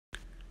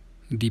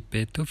The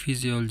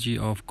pathophysiology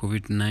of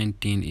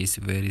COVID-19 is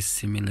very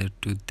similar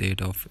to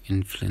that of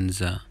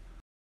influenza.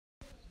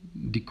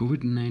 The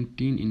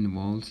COVID-19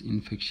 involves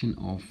infection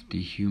of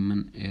the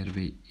human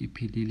airway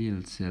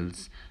epithelial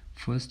cells,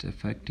 first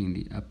affecting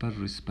the upper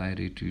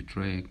respiratory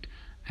tract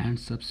and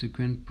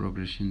subsequent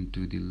progression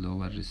to the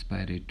lower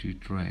respiratory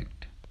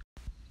tract.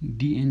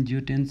 The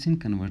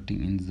angiotensin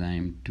converting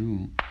enzyme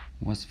 2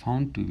 was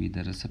found to be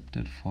the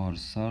receptor for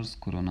SARS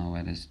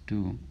coronavirus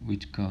 2,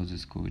 which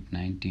causes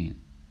COVID-19.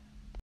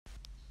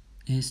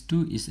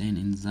 ACE2 is an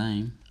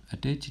enzyme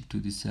attached to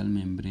the cell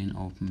membrane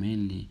of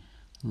mainly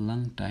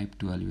lung type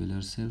 2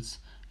 alveolar cells,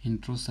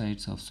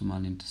 enterocytes of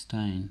small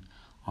intestine,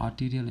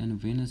 arterial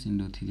and venous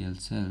endothelial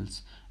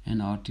cells,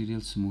 and arterial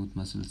smooth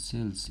muscle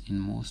cells in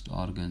most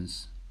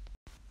organs.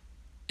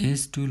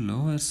 ACE2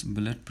 lowers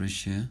blood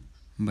pressure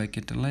by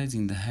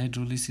catalyzing the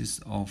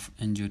hydrolysis of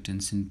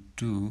angiotensin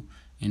 2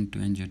 into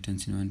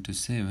angiotensin 1 to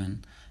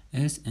 7,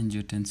 as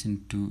angiotensin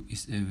 2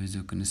 is a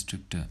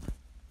vasoconstrictor.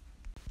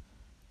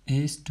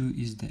 ACE2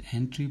 is the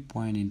entry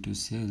point into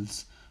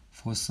cells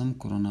for some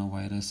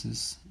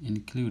coronaviruses,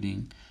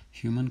 including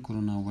human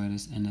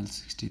coronavirus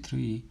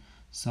NL63,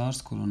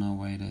 SARS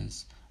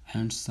coronavirus,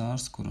 and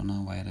SARS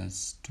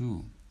coronavirus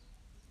 2.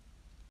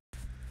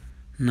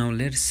 Now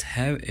let's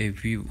have a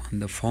view on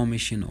the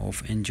formation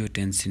of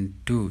angiotensin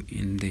 2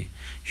 in the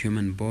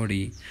human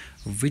body,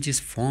 which is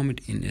formed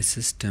in a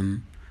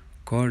system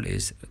called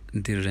as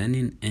the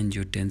Renin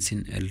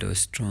Angiotensin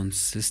Aldosterone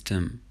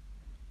system.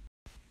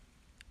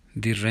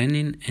 The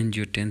Renin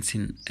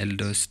Angiotensin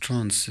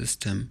Aldosterone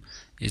system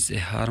is a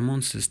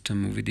hormone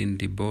system within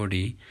the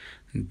body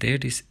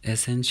that is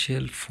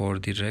essential for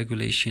the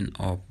regulation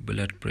of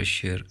blood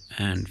pressure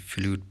and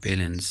fluid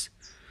balance.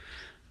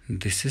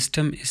 The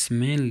system is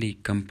mainly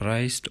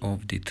comprised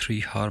of the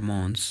three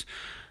hormones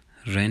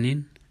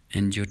renin,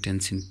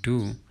 angiotensin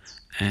 2,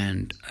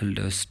 and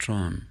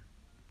aldosterone.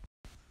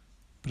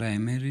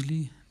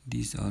 Primarily,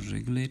 these are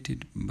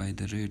regulated by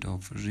the rate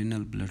of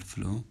renal blood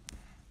flow.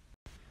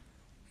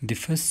 The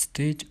first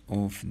stage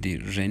of the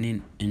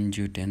renin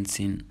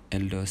angiotensin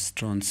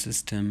aldosterone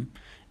system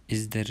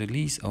is the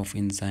release of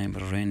enzyme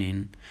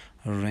renin.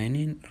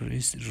 Renin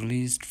is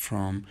released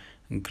from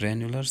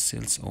granular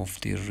cells of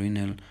the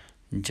renal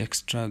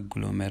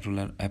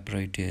juxtaglomerular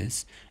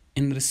apparatus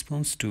in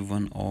response to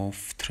one of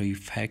three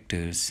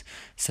factors,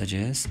 such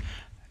as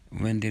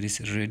when there is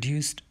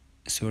reduced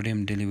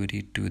sodium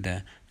delivery to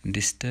the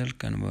distal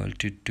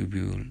convoluted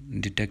tubule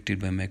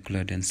detected by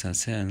macular densa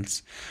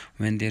cells,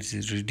 when there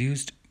is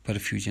reduced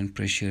perfusion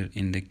pressure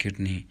in the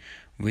kidney,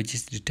 which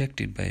is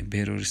detected by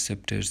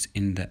baroreceptors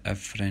in the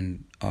afferent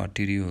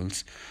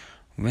arterioles,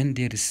 when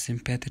there is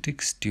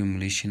sympathetic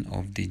stimulation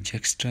of the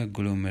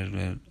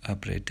juxtaglomerular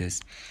apparatus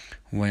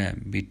via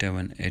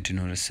beta-1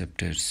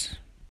 adrenoreceptors.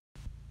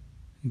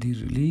 The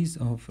release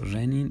of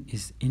renin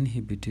is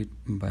inhibited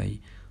by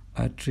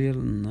arterial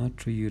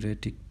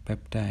natriuretic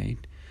peptide,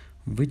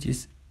 which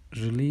is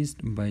released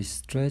by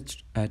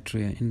stretched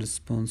atria in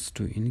response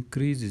to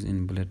increases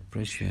in blood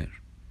pressure.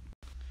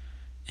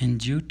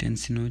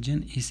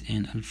 Angiotensinogen is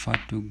an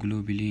alpha-2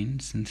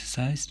 globulin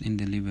synthesized in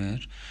the liver,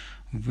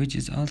 which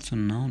is also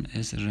known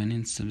as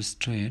renin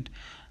substrate,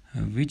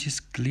 which is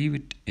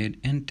cleaved at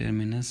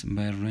N-terminus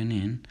by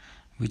renin,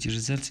 which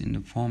results in the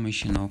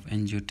formation of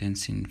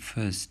angiotensin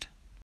first.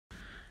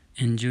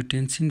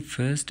 Angiotensin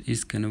first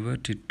is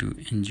converted to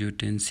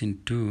angiotensin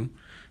 2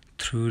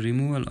 through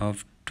removal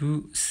of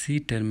two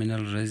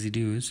C-terminal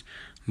residues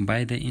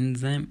by the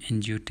enzyme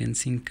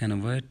angiotensin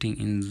converting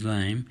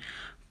enzyme,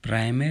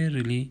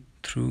 primarily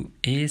through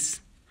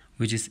ACE,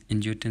 which is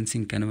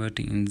angiotensin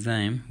converting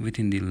enzyme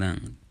within the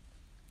lung.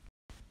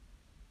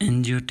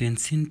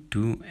 Angiotensin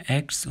 2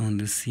 acts on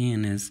the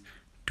CNS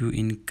to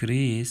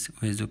increase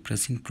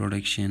vasopressin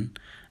production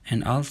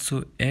and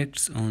also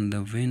acts on the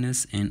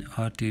venous and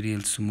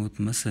arterial smooth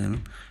muscle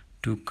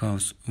to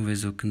cause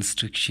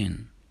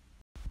vasoconstriction.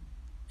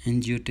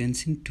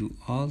 Angiotensin 2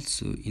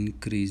 also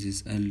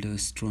increases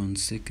aldosterone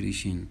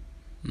secretion.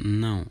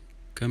 Now,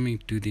 coming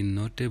to the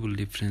notable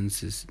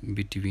differences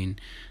between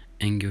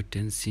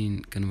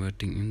angiotensin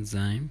converting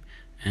enzyme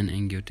and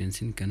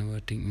angiotensin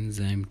converting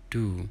enzyme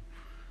 2,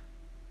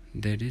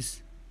 that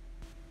is,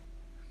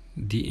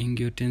 the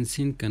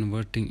angiotensin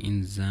converting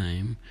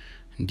enzyme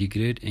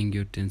degrade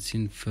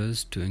angiotensin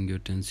first to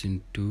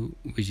angiotensin 2,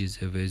 which is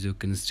a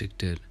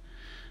vasoconstrictor.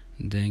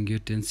 The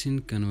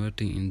angiotensin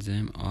converting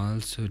enzyme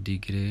also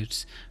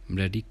degrades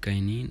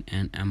bradykinin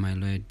and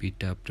amyloid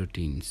beta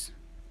proteins.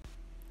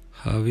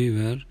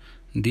 However,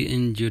 the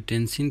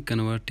angiotensin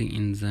converting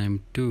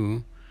enzyme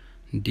 2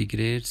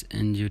 degrades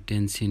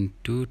angiotensin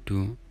 2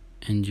 to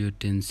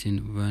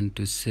angiotensin 1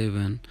 to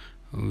 7,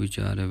 which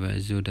are a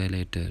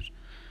vasodilator.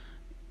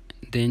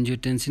 The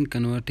angiotensin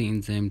converting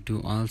enzyme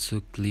 2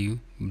 also cleave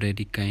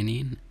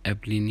bradykinin,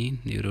 apelinin,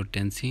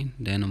 neurotensin,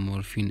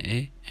 dynomorphin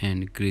A,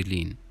 and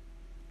ghrelin.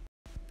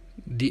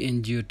 The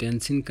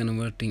angiotensin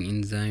converting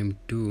enzyme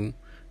 2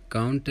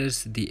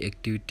 counters the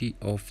activity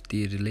of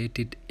the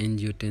related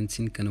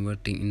angiotensin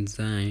converting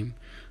enzyme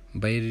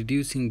by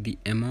reducing the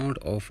amount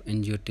of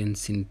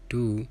angiotensin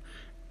 2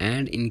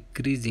 and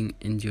increasing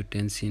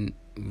angiotensin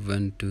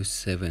 1 to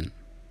 7.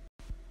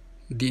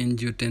 The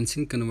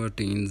angiotensin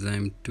converting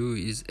enzyme 2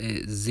 is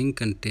a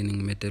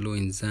zinc-containing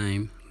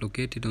metalloenzyme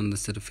located on the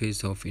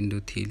surface of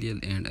endothelial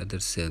and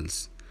other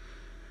cells.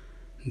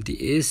 The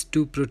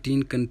ACE2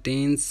 protein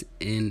contains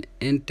an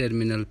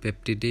N-terminal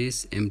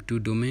peptidase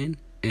M2 domain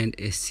and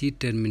a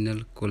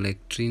C-terminal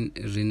colectrin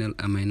renal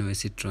amino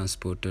acid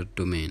transporter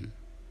domain.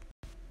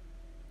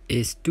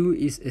 ACE2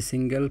 is a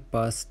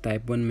single-pass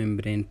type 1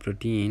 membrane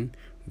protein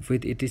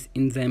with its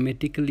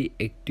enzymatically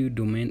active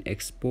domain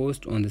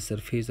exposed on the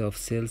surface of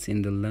cells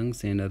in the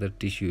lungs and other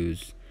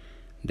tissues.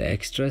 The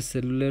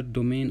extracellular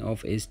domain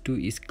of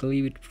ACE2 is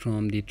cleaved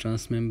from the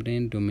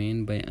transmembrane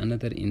domain by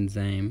another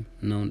enzyme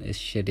known as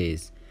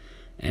sheddase,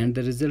 and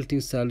the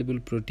resulting soluble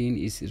protein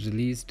is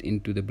released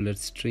into the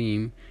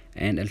bloodstream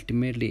and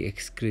ultimately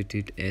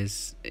excreted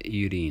as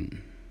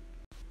urine.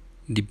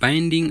 The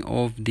binding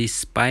of the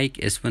spike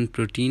S1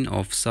 protein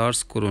of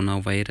SARS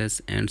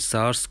coronavirus and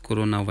SARS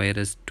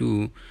coronavirus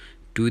 2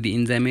 to the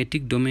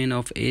enzymatic domain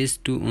of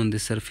ACE2 on the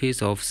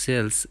surface of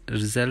cells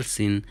results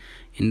in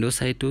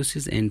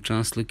endocytosis and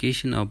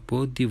translocation of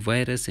both the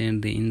virus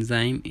and the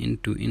enzyme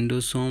into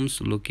endosomes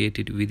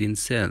located within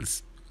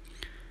cells.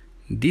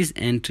 This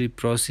entry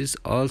process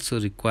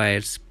also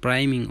requires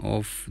priming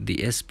of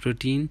the S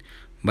protein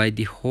by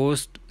the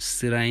host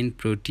serine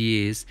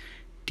protease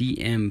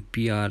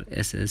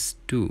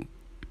TMPRSS2.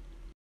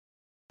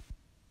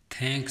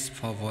 Thanks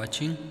for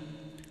watching,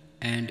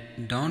 and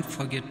don't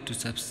forget to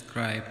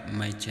subscribe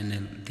my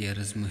channel The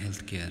Erasmus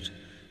Healthcare.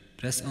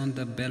 Press on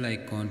the bell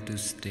icon to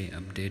stay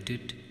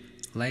updated.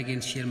 Like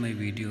and share my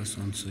videos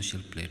on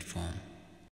social platform.